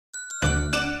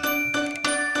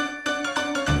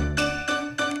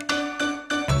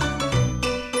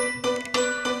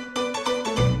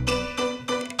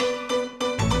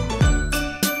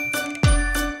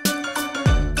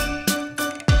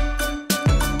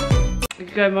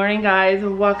Good morning, guys.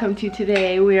 Welcome to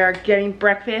today. We are getting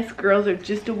breakfast. Girls are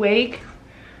just awake.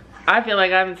 I feel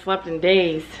like I haven't slept in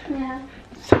days. Yeah.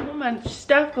 So much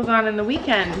stuff goes on in the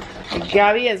weekend.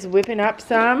 Gabby is whipping up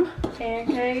some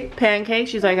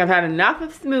pancakes. She's like, I've had enough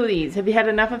of smoothies. Have you had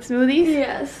enough of smoothies?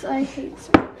 Yes, I hate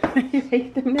smoothies. You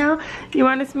hate them now? You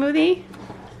want a smoothie?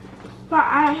 But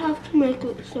I have to make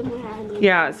it somewhere.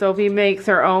 Yeah, Sophie makes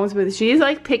her own smoothie. She's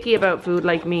like picky about food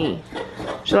like me.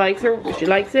 She likes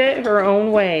it her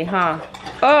own way, huh?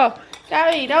 Oh,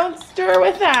 Gabby, don't stir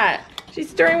with that.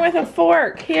 She's stirring with a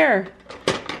fork. Here.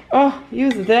 Oh,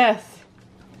 use this.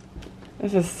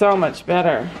 This is so much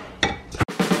better.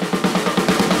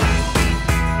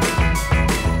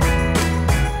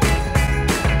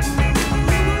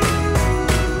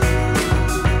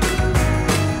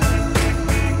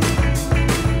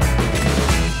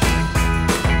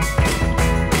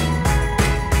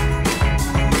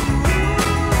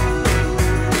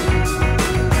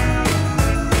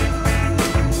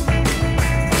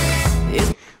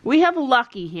 We have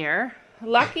Lucky here.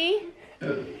 Lucky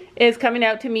is coming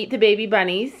out to meet the baby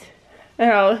bunnies.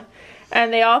 And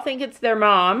they all think it's their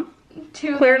mom.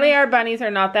 Clearly our bunnies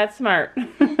are not that smart. No,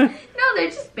 they're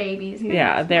just babies.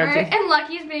 Yeah, they're just... And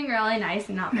Lucky's being really nice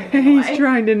and not moving away. He's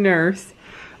trying to nurse.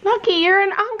 Lucky, you're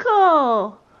an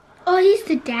uncle. Oh, he's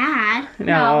the dad.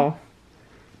 No.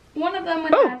 One of them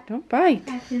would have don't bite.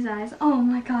 his eyes. Oh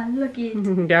my god, look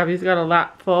it. Gabby's got a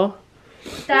lap full.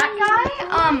 That guy,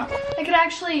 I could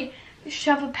actually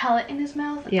shove a pellet in his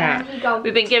mouth. Yeah, and he'd go.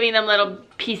 We've been giving them little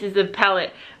pieces of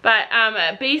pellet. But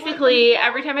basically,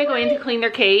 every time I go in to clean their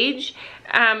cage,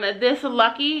 this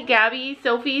Lucky, Gabby,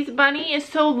 Sophie's bunny is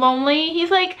so lonely.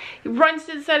 He's like, runs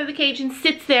to the side of the cage and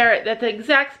sits there at the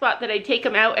exact spot that I take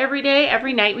him out every day.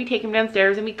 Every night we take him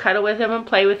downstairs and we cuddle with him and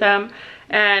play with him.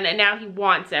 And now he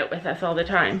wants out with us all the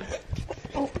time.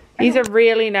 He's a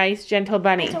really nice, gentle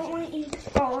bunny. I don't want to eat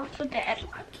all of the dead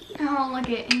Lucky. Oh, look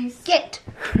at him. Get.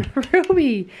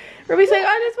 Ruby. Ruby's like,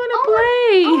 I just want to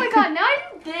play. Oh my god, now I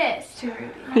did this to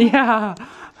Ruby. Yeah.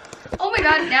 Oh my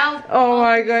god, now. Oh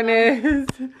my goodness.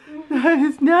 That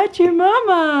is not your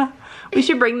mama. We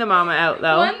should bring the mama out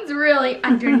though. One's really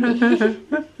underneath.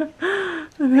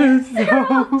 That's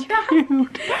so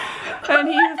cute. And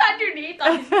he's underneath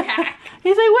on his back.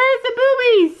 He's like, where's the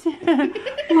boobies?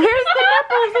 Where's the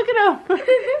nipples? Look at them.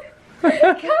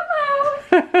 Come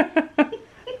out.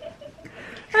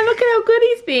 And look at how good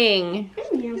he's being.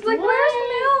 He's like, where's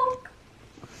milk?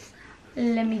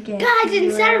 Let me get Guys,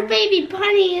 instead of baby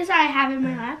bunnies I have in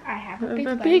my lap, I have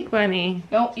a big bunny.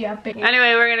 Oh, yeah, big.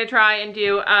 Anyway, we're gonna try and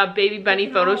do a baby bunny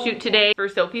photo shoot today for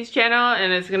Sophie's channel,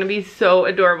 and it's gonna be so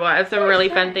adorable. I have some really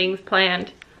fun things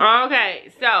planned.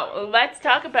 Okay, so let's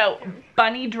talk about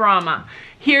bunny drama.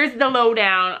 Here's the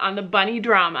lowdown on the bunny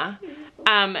drama.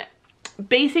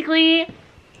 Basically,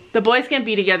 the boys can't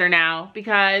be together now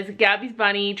because Gabby's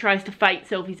bunny tries to fight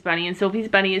Sophie's bunny, and Sophie's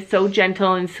bunny is so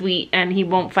gentle and sweet and he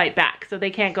won't fight back, so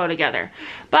they can't go together.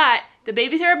 But the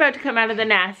babies are about to come out of the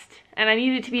nest and I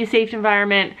need it to be a safe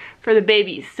environment for the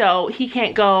babies, so he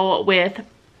can't go with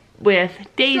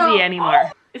Daisy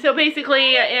anymore. So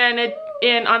basically, on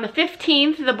the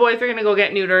 15th, the boys are gonna go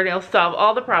get neutered. It'll solve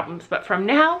all the problems, but from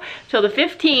now till the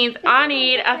 15th, I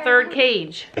need a third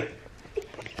cage.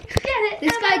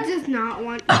 This guy does not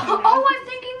want to. Oh, I'm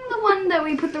thinking the one that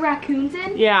we put the raccoons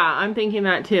in. Yeah, I'm thinking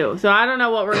that too. So I don't know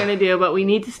what we're gonna do, but we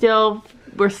need to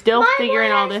we're still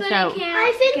figuring all this out.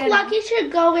 I think Lucky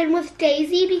should go in with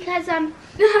Daisy because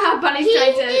he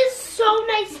is so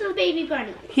nice to the baby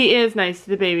bunny. He is nice to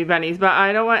the baby bunnies, but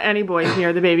I don't want any boys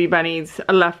near the baby bunnies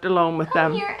left alone with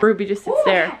them. Here. Ruby just sits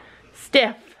there,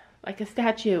 stiff, like a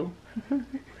statue.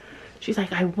 She's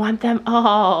like, I want them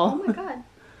all. Oh my god.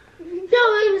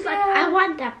 No, he was like, I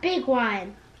want that big one.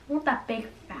 I want that big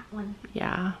fat one.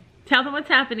 Yeah. Tell them what's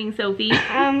happening, Sophie.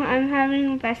 I'm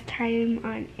having the best time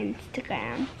on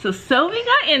Instagram. So Sophie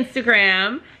got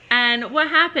Instagram, and what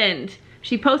happened?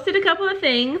 She posted a couple of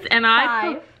things,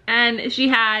 and she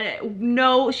had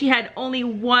only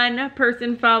one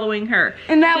person following her.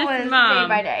 And that just was Mom.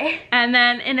 DayByDay. And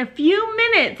then in a few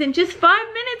minutes, in just 5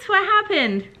 minutes, what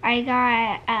happened? I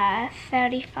got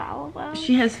 30 followers.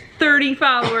 She has 30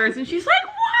 followers, and she's like,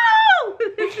 whoa,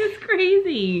 this is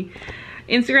crazy.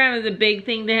 Instagram is a big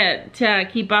thing to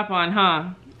keep up on,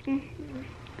 huh?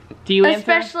 Do you answer?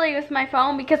 Especially with my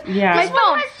phone, because Yeah. my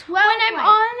phone, when I'm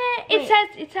on it, it says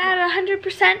it's at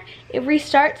 100%, it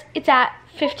restarts, it's at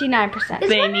 59%. They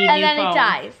need and new then phones. it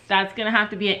dies. That's gonna have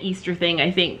to be an Easter thing,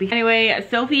 I think. Anyway,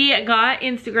 Sophie got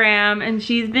Instagram and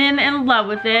she's been in love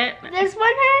with it. This one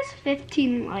has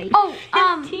 15 likes. Oh,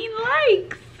 15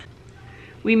 likes.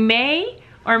 We may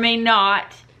or may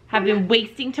not have been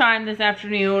wasting time this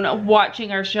afternoon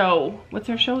watching our show. What's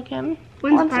our show again?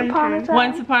 Once Upon a Time.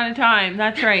 Once Upon a Time,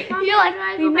 that's right. You're like,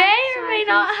 we may or may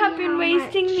not have been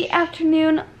wasting the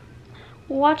afternoon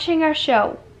watching our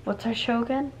show. What's our show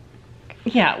again?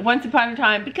 Yeah, Once Upon a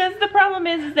Time. Because the problem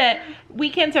is that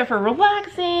weekends are for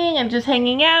relaxing and just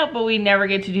hanging out, but we never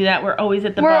get to do that. We're always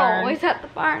at the barn. We're always at the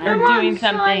barn. Or doing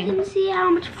something. So I can see how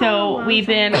much fun So we've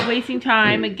been wasting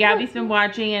time, and Gabby's been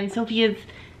watching, and Sophia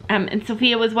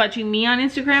was watching me on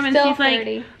Instagram, and she's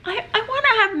like, I want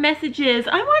to have messages.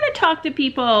 I want to talk to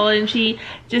people, and she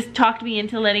just talked me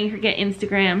into letting her get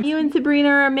Instagram. You and Sabrina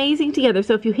are amazing together.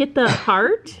 So if you hit the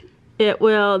heart, it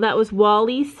will. That was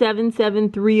Wally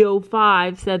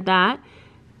 77305 said that.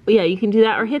 Yeah, you can do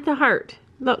that, or hit the heart.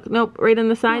 Look, nope, right on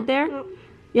the side there. Nope.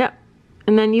 Yep.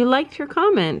 And then you liked her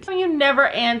comment. You never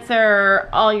answer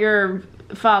all your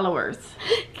followers.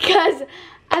 Because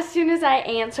as soon as I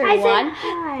answer one,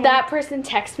 that person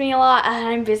texts me a lot, and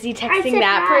I'm busy texting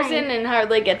that person and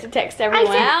hardly get to text everyone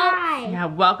else. Yeah,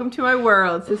 welcome to my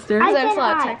world, sister.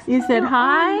 You said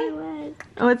hi?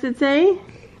 What's it say?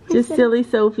 Just silly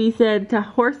Sophie said to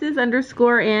horses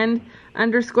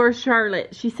 _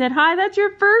 Charlotte. She said, hi, that's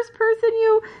your first person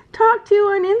you talked to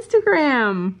on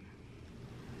Instagram.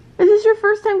 Is this your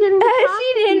first time getting to talk to people?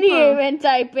 She didn't even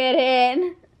type it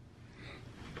in.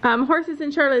 Horses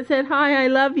and Charlotte said, hi, I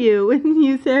love you. And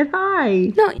you said,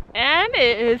 hi. No. And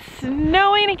it is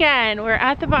snowing again. We're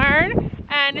at the barn,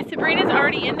 and Sabrina's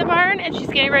already in the barn, and she's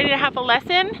getting ready to have a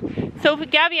lesson. So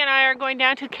Gabby and I are going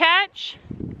down to catch.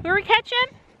 Who are we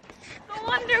catching? The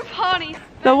Wonder Pony.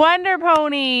 The Wonder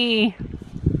Pony.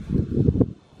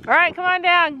 All right, come on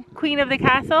down, Queen of the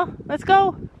Castle. Let's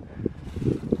go.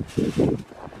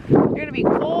 You're gonna be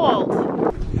cold.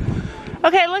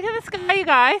 Okay, look at the sky, you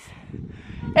guys.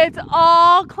 It's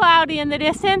all cloudy in the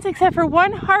distance except for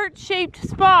one heart-shaped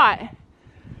spot.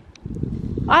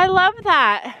 I love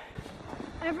that.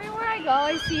 Everywhere I go,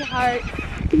 I see heart.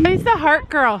 Who's the heart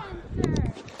girl?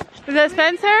 Is that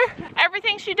Spencer?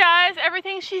 Everything she does,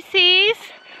 everything she sees,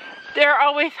 there are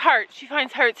always hearts. She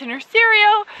finds hearts in her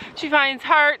cereal. She finds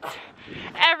hearts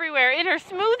everywhere, in her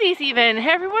smoothies even.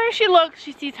 Everywhere she looks,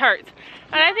 she sees hearts.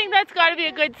 And I think that's gotta be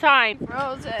a good sign.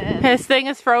 Frozen. His thing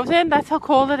is frozen? That's how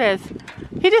cold it is.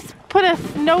 He just put a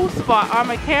snow spot on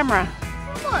my camera.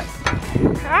 Look.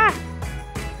 Ah.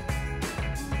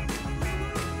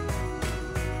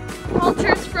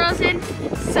 Halter's frozen,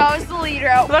 so is the lead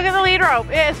rope. Look at the lead rope.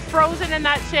 It is frozen in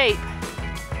that shape.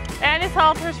 And his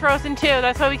halter's frozen too.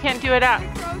 That's why we can't do it up.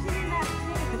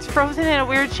 It's frozen in a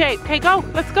weird shape. Okay, go.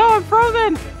 Let's go. I'm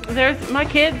frozen. There's my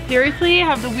kids. Seriously,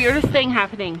 have the weirdest thing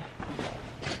happening.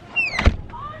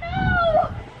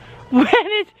 Oh no!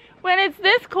 When it's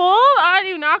this cold, I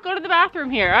do not go to the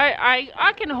bathroom here.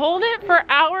 I can hold it for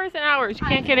hours and hours. You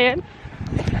can't get in.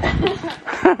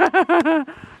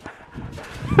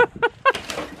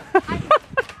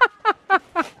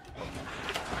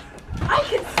 I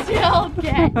can still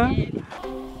get it.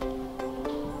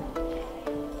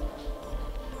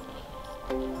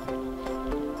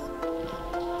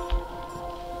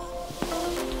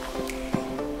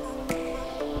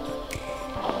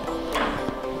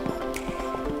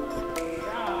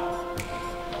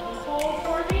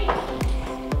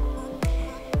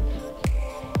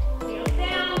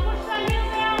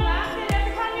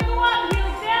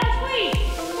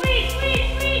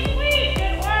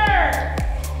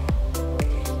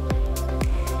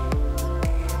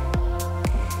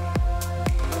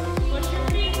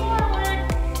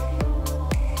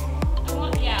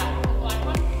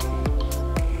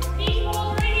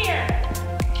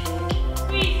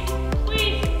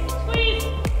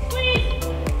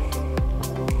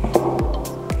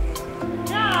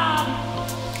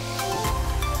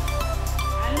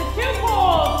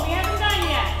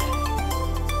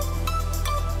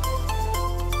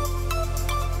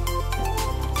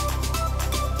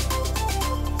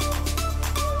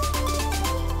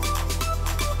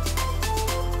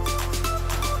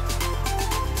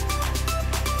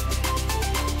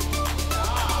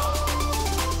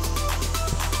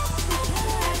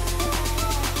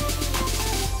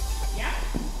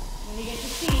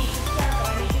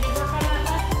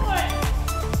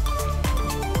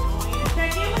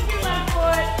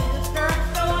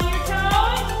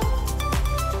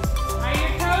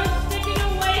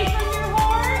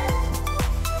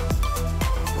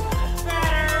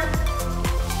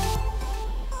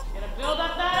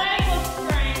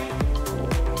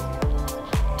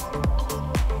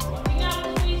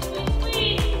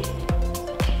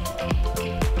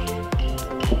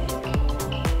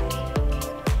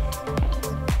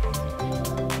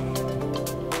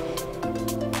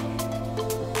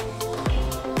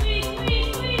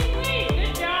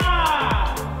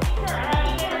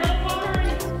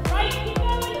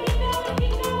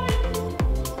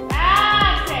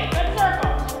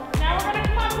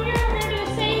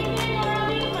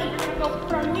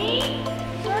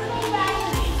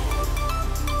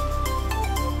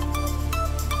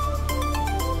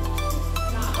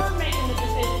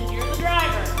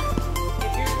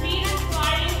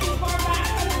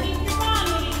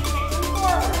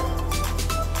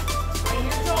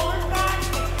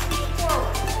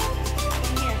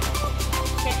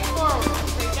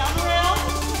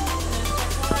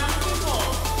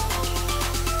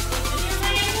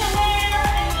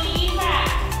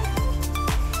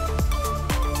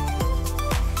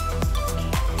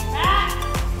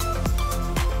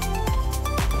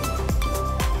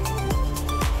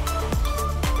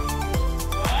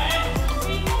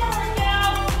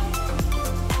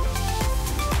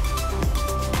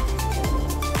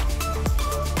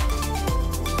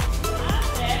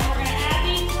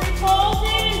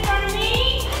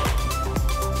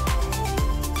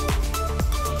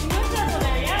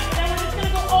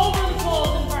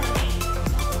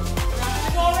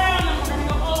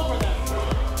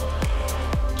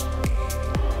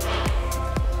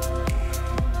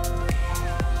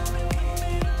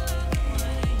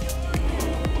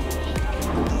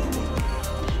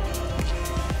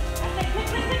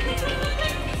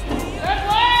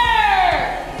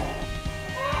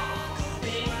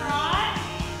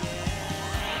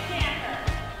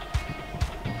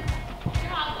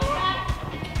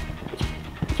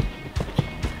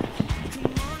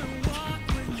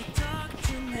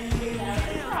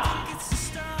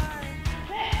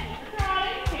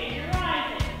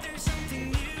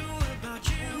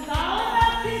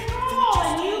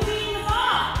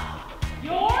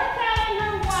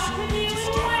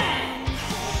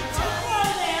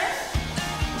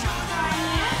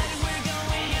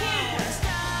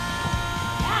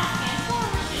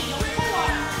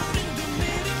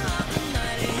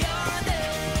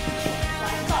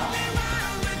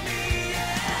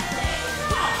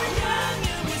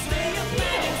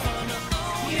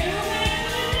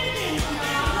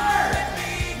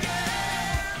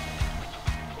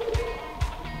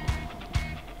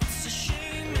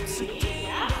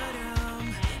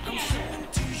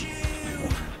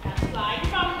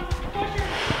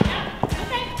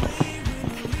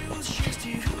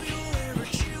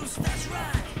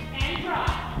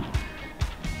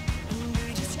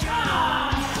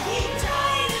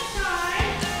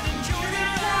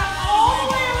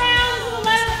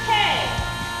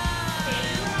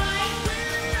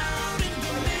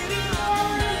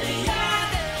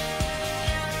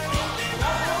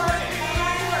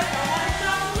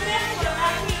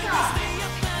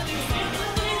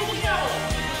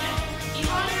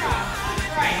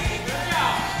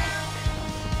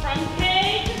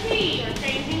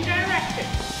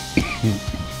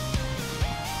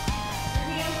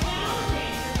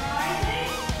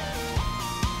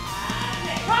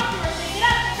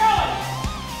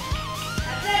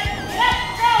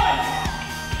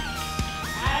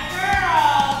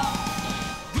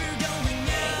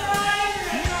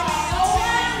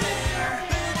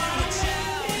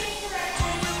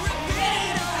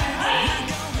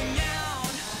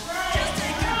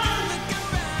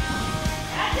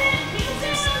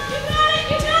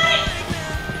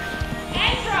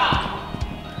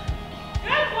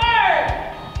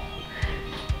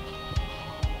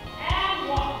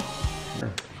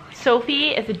 Sophie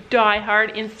is a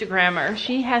die-hard Instagrammer.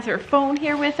 She has her phone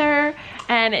here with her,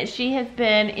 and she has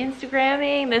been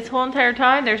Instagramming this whole entire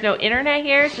time. There's no internet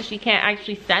here, so she can't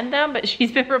actually send them, but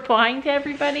she's been replying to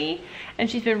everybody, and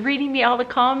she's been reading me all the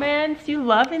comments. You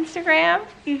love Instagram?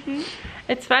 Mm-hmm.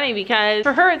 It's funny because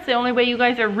for her, it's the only way you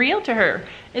guys are real to her.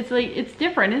 It's like, it's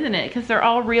different, isn't it? Because they're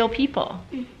all real people.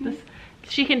 Mm-hmm.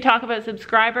 She can talk about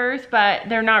subscribers, but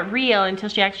they're not real until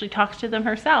she actually talks to them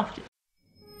herself.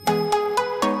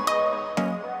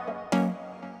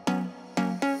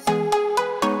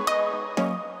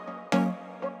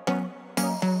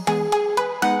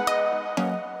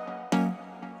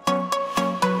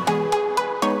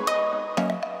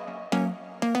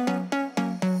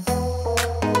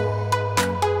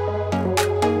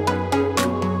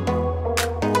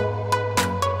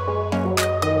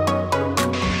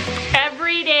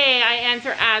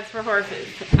 For horses.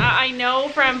 I know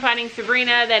from finding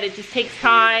Sabrina that it just takes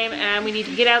time, and we need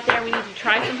to get out there and we need to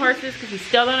try some horses because we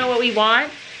still don't know what we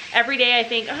want. Every day I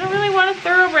think, I don't really want a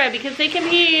thoroughbred because they can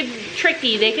be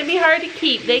tricky, they can be hard to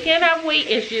keep, they can have weight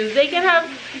issues, they can have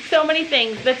so many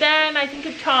things. But then I think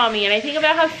of Tommy and I think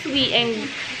about how sweet and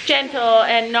gentle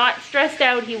and not stressed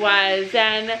out he was.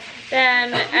 And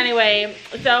then anyway,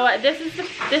 so this is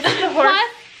the horse.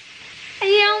 Plus, the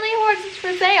only horses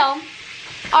for sale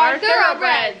are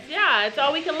thoroughbreds. Yeah, it's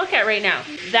all we can look at right now.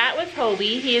 That was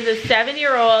Hobie. He is a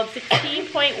 7-year-old,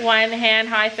 16.1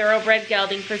 hand-high thoroughbred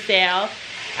gelding for sale.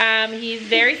 He's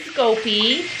very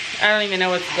scopy. I don't even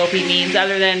know what scopy means,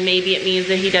 other than maybe it means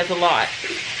that he does a lot.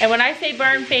 And when I say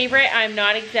barn favorite, I'm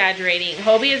not exaggerating.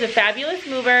 Hobie is a fabulous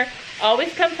mover,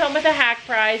 always comes home with a hack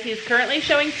prize. He is currently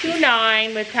showing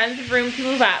 2.9 with tons of room to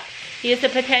move up. He is a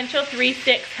potential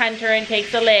 3-6 hunter and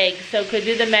takes a leg, so could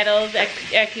do the medals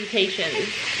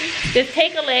equitations. Does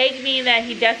take a leg mean that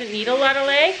he doesn't need a lot of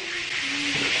leg?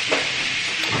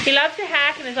 He loves to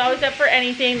hack and is always up for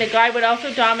anything. The guy would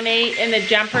also dominate in the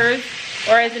jumpers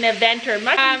or as an eventer.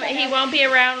 He won't be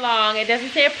around long. It doesn't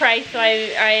say a price, so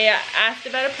I asked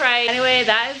about a price. Anyway,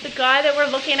 that is the guy that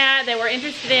we're looking at, that we're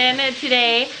interested in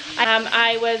today.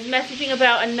 I was messaging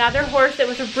about another horse that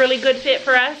was a really good fit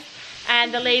for us.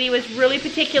 And the lady was really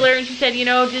particular, and she said, you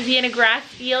know, does he in a grass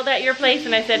field at your place?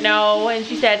 And I said, no. And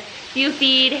she said, do you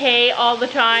feed hay all the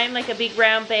time, like a big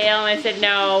round bale? And I said,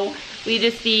 no, we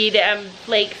just feed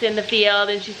flakes in the field.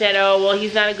 And she said, oh, well,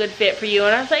 he's not a good fit for you.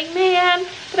 And I was like, man,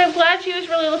 but I'm glad she was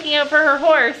really looking out for her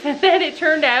horse. And then it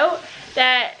turned out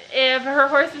that if her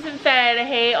horse isn't fed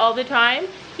hay all the time,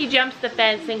 he jumps the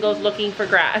fence and goes looking for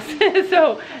grass.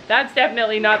 So that's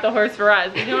definitely not the horse for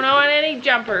us. We don't want any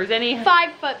jumpers, any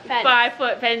 5-foot fence.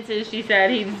 5-foot fences, she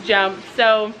said. He's jumped.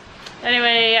 So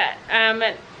anyway,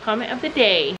 comment of the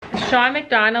day. Sean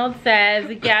McDonald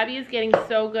says, Gabby is getting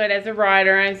so good as a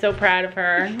rider. I'm so proud of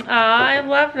her. I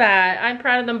love that. I'm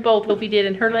proud of them both. What we did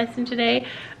in her lesson today.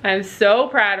 I'm so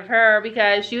proud of her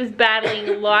because she was battling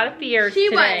a lot of fears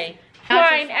today.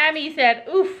 Fine, Emmy said,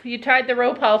 oof, you tied the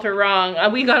rope halter wrong.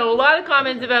 We got a lot of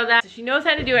comments about that. So she knows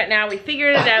how to do it now. We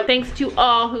figured it out. Thanks to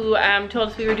all who told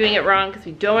us we were doing it wrong, because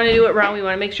we don't want to do it wrong. We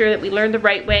want to make sure that we learn the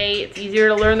right way. It's easier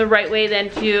to learn the right way than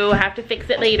to have to fix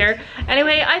it later.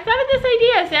 Anyway, I thought of this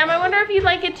idea, Sam. I wonder if you'd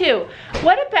like it too.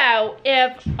 What about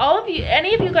if all of you,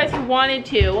 any of you guys who wanted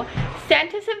to,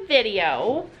 sent us a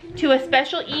video to a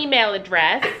special email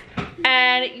address,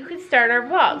 and you could start our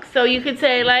vlog. So you could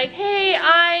say like, hey,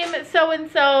 I'm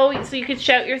so-and-so. So you could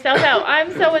shout yourself out.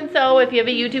 I'm so-and-so if you have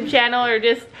a YouTube channel, or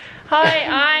just, hi,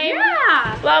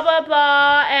 I'm blah, blah,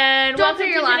 blah. And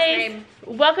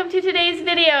welcome to today's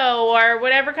video, or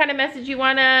whatever kind of message you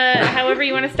want to, however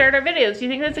you want to start our videos. Do you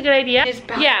think that's a good idea?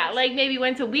 Yeah, like maybe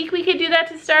once a week we could do that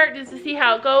to start, just to see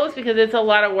how it goes, because it's a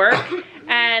lot of work.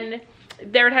 And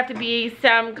there would have to be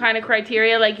some kind of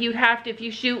criteria, like you'd have to, if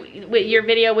you shoot with your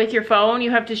video with your phone,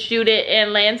 you have to shoot it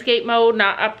in landscape mode,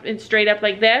 not up and straight up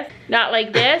like this, not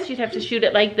like this. You'd have to shoot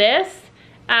it like this.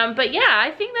 But yeah, I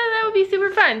think that would be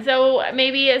super fun. So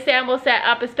maybe Sam will set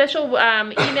up a special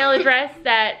email address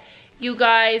that you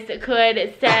guys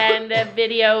could send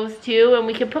videos to, and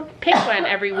we could pick one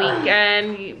every week,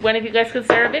 and one of you guys could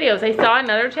start our videos. I saw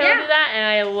another channel do that, and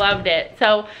I loved it.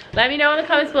 So let me know in the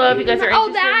comments below if you guys are interested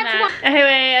in that.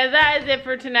 Anyway, that is it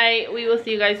for tonight. We will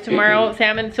see you guys tomorrow.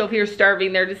 Sam and Sophie are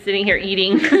starving. They're just sitting here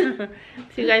eating.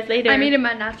 See you guys later. I'm eating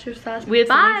my nacho sauce. We have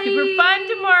something super fun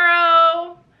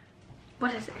tomorrow.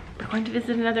 What is it? We're going to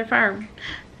visit another farm.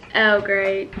 Oh,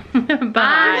 great.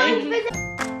 Bye.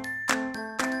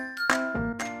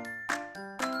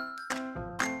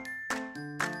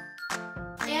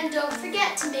 And don't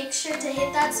forget to make sure to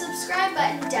hit that subscribe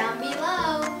button down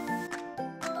below.